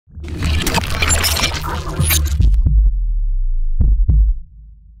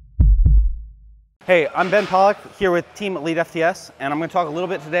Hey, I'm Ben Pollack here with Team elitefts, and I'm going to talk a little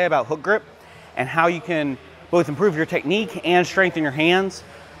bit today about hook grip and how you can both improve your technique and strengthen your hands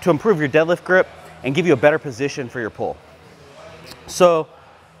to improve your deadlift grip and give you a better position for your pull. So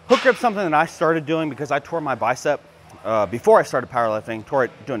hook grip's something that I started doing because I tore my bicep before I started powerlifting, tore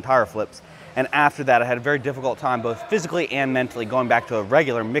it doing tire flips, and after that I had a very difficult time both physically and mentally going back to a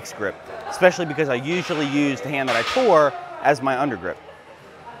regular mixed grip, especially because I usually use the hand that I tore as my undergrip.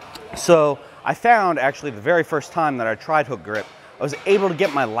 So I found actually the very first time that I tried hook grip, I was able to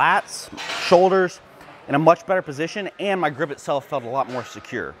get my lats, shoulders in a much better position, and my grip itself felt a lot more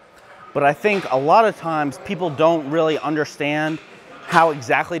secure. But I think a lot of times people don't really understand how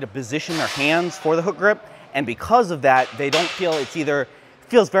exactly to position their hands for the hook grip, and because of that they don't feel it's either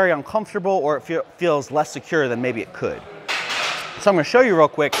feels very uncomfortable or it feels less secure than maybe it could. So I'm going to show you real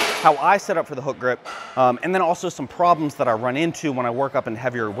quick how I set up for the hook grip, and then also some problems that I run into when I work up in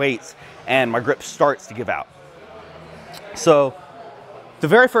heavier weights and my grip starts to give out. So the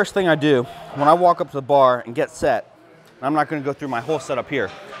very first thing I do when I walk up to the bar and get set, and I'm not going to go through my whole setup here,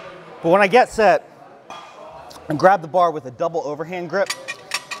 but when I get set, I grab the bar with a double overhand grip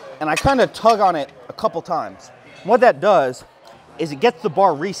and I kind of tug on it a couple times. What that does is it gets the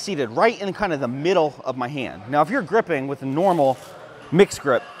bar reseated right in kind of the middle of my hand. Now, if you're gripping with a normal mixed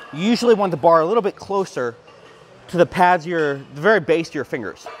grip, you usually want the bar a little bit closer to the pads, the very base of your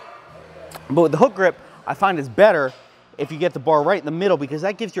fingers. But with the hook grip, I find it's better if you get the bar right in the middle because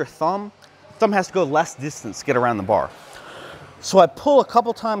that gives your thumb has to go less distance to get around the bar. So I pull a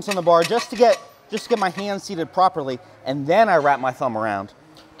couple times on the bar just to get my hand seated properly, and then I wrap my thumb around,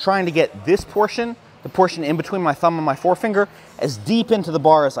 trying to get this portion, the portion in between my thumb and my forefinger, as deep into the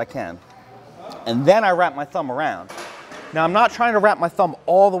bar as I can. And then I wrap my thumb around. Now I'm not trying to wrap my thumb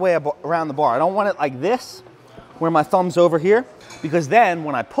all the way around the bar. I don't want it like this, where my thumb's over here, because then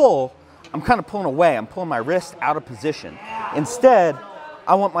when I pull, I'm kind of pulling away. I'm pulling my wrist out of position. Instead,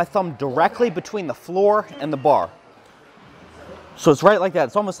 I want my thumb directly between the floor and the bar. So it's right like that.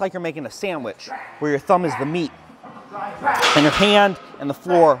 It's almost like you're making a sandwich, where your thumb is the meat, and your hand and the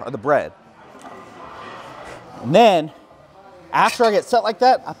floor are the bread. And then, after I get set like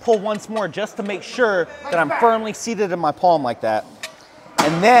that, I pull once more just to make sure that I'm firmly seated in my palm like that.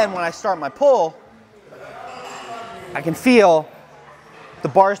 And then when I start my pull, I can feel the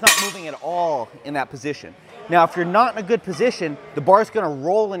bar's not moving at all in that position. Now, if you're not in a good position, the bar's gonna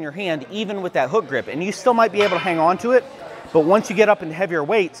roll in your hand even with that hook grip, and you still might be able to hang on to it, but once you get up into heavier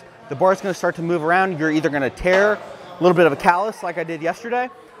weights, the bar's gonna start to move around. You're either gonna tear a little bit of a callus like I did yesterday,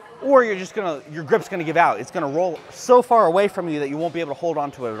 or your grip's gonna give out. It's gonna roll so far away from you that you won't be able to hold on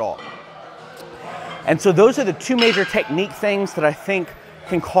to it at all. And so those are the two major technique things that I think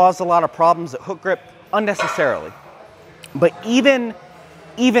can cause a lot of problems at hook grip unnecessarily. But even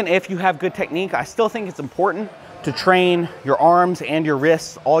if you have good technique, I still think it's important to train your arms and your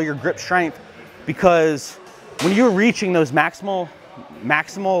wrists, all your grip strength, because when you're reaching those maximal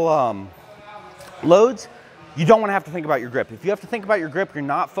loads, you don't want to have to think about your grip. If you have to think about your grip, you're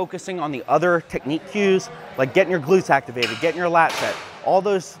not focusing on the other technique cues, like getting your glutes activated, getting your lat set, all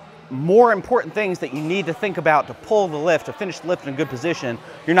those more important things that you need to think about to pull the lift, to finish the lift in a good position.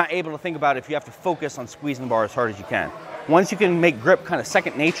 You're not able to think about if you have to focus on squeezing the bar as hard as you can. Once you can make grip kind of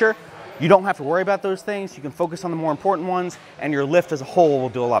second nature, you don't have to worry about those things. You can focus on the more important ones, and your lift as a whole will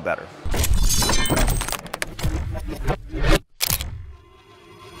do a lot better.